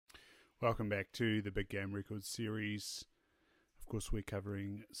Welcome back to the Big Game Records series. Of course, we're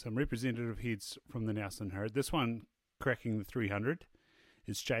covering some representative heads from the Nelson herd. This one, cracking the 300,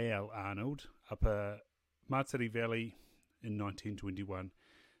 is J.L. Arnold, up a Matiri Valley in 1921.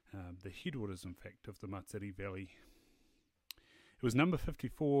 The headwaters, in fact, of the Matiri Valley. It was number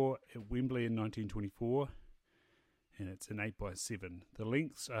 54 at Wembley in 1924, and it's an 8x7. The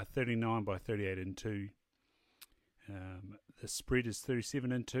lengths are 39 by 38 and 2. The spread is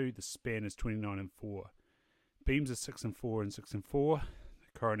 37 and 2. The span is 29 and 4. Beams are 6 and 4 and 6 and 4.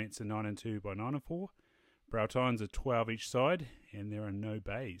 The coronets are 9 and 2 by 9 and 4. Brow tines are 12 each side, and there are no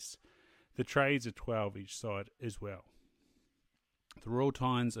bays. The trades are 12 each side as well. The royal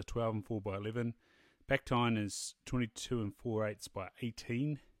tines are 12 and 4 by 11. Back tine is 22 and 4/8 by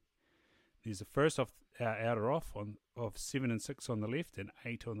 18. There's a first outer off of 7 and 6 on the left and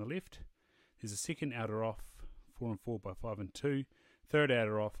 8 on the left. There's a second outer off 4 and 4 by 5 and 2. Third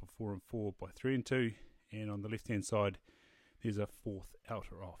outer off of 4 and 4 by 3 and 2. And on the left hand side there's a fourth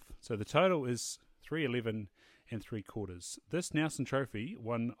outer off. So the total is 311 and 3/4. This Nelson Trophy,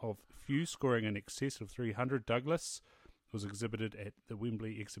 one of few scoring in excess of 300 Douglas, was exhibited at the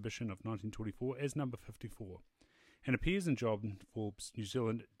Wembley exhibition of 1924 as number 54 and appears in John Forbes' New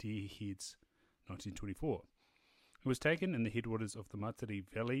Zealand Deer Heads 1924. It was taken in the headwaters of the Matiri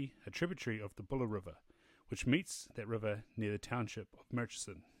Valley, a tributary of the Buller River, which meets that river near the township of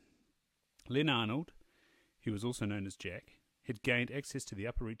Murchison. Len Arnold, who was also known as Jack, had gained access to the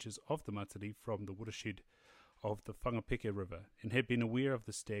upper reaches of the Matiri from the watershed of the Whangapeka River and had been aware of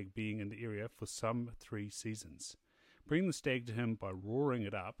the stag being in the area for some 3 seasons. Bringing the stag to him by roaring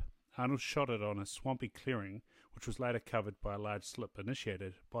it up, Arnold shot it on a swampy clearing which was later covered by a large slip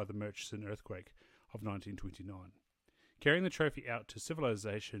initiated by the Murchison earthquake of 1929. Carrying the trophy out to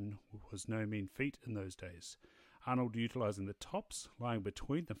civilization was no mean feat in those days. Arnold, utilising the tops lying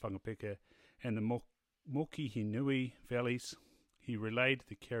between the Whangapeka and the Mokihinui valleys, he relayed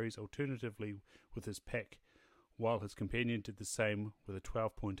the carries alternatively with his pack, while his companion did the same with a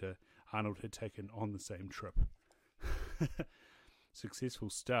 12-pointer Arnold had taken on the same trip.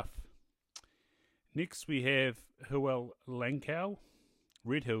 Successful stuff. Next we have Huel Langkow,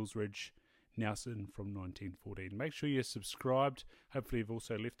 Red Hills Ridge, Nelson from 1914. Make sure you're subscribed. Hopefully you've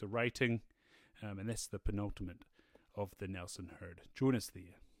also left a rating. And that's the penultimate of the Nelson herd. Join us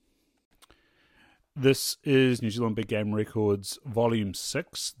there. This is New Zealand Big Game Records Volume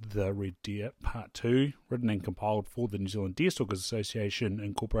 6, The Red Deer, Part 2, written and compiled for the New Zealand Deerstalkers Association,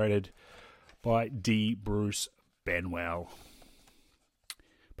 incorporated by D. Bruce Banwell.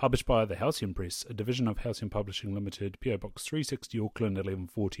 Published by the Halcyon Press, a division of Halcyon Publishing Limited, PO Box 360 Auckland,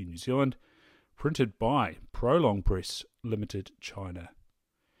 1140 New Zealand. Printed by Prolong Press Limited, China.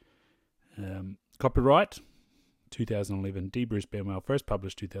 Copyright 2011, D. Bruce Banwell, first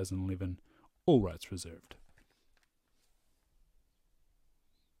published 2011, all rights reserved.